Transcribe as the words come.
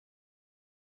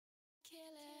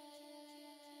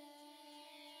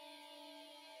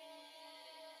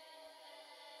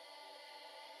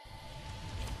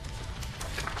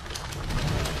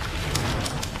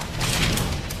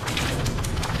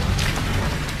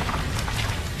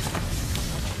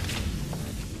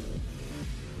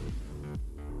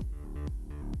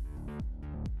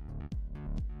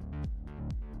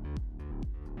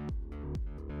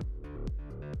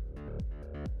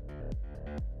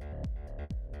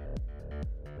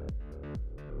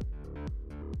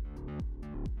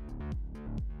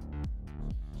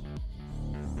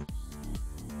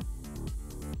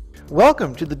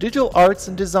Welcome to the Digital Arts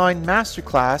and Design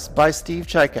Masterclass by Steve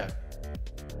Chaika.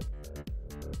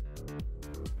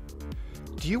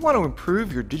 Do you want to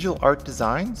improve your digital art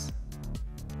designs?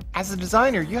 As a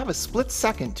designer, you have a split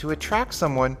second to attract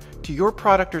someone to your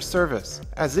product or service,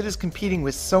 as it is competing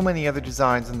with so many other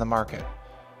designs in the market.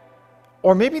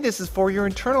 Or maybe this is for your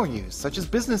internal use, such as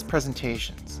business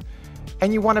presentations,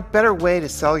 and you want a better way to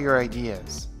sell your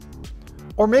ideas.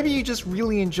 Or maybe you just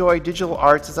really enjoy digital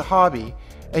arts as a hobby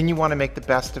and you want to make the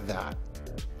best of that.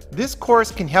 This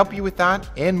course can help you with that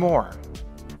and more.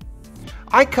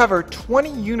 I cover 20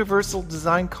 universal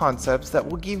design concepts that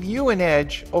will give you an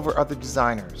edge over other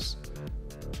designers.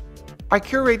 I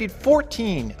curated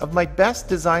 14 of my best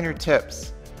designer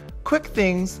tips, quick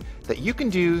things that you can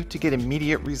do to get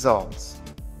immediate results.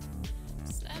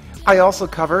 I also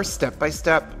cover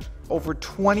step-by-step over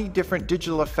 20 different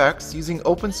digital effects using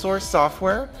open source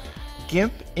software,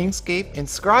 GIMP, Inkscape, and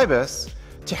Scribus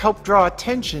to help draw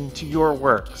attention to your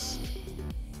works.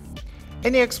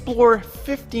 And I explore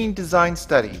 15 design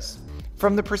studies.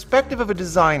 From the perspective of a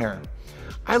designer,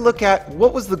 I look at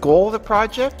what was the goal of the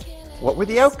project, what were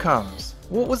the outcomes,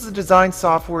 what was the design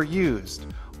software used,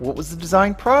 what was the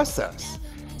design process,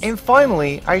 and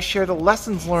finally, I share the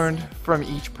lessons learned from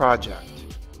each project.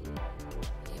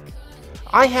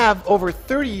 I have over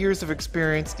 30 years of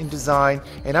experience in design,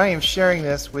 and I am sharing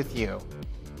this with you.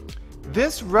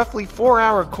 This roughly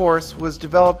 4-hour course was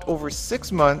developed over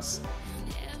 6 months,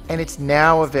 and it's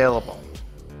now available.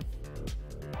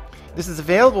 This is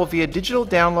available via digital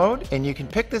download, and you can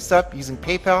pick this up using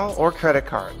PayPal or credit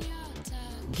card.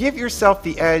 Give yourself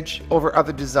the edge over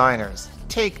other designers.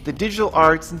 Take the Digital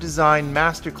Arts and Design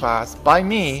Masterclass by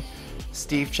me,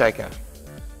 Steve Chaika.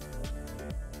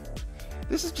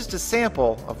 This is just a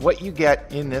sample of what you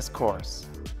get in this course.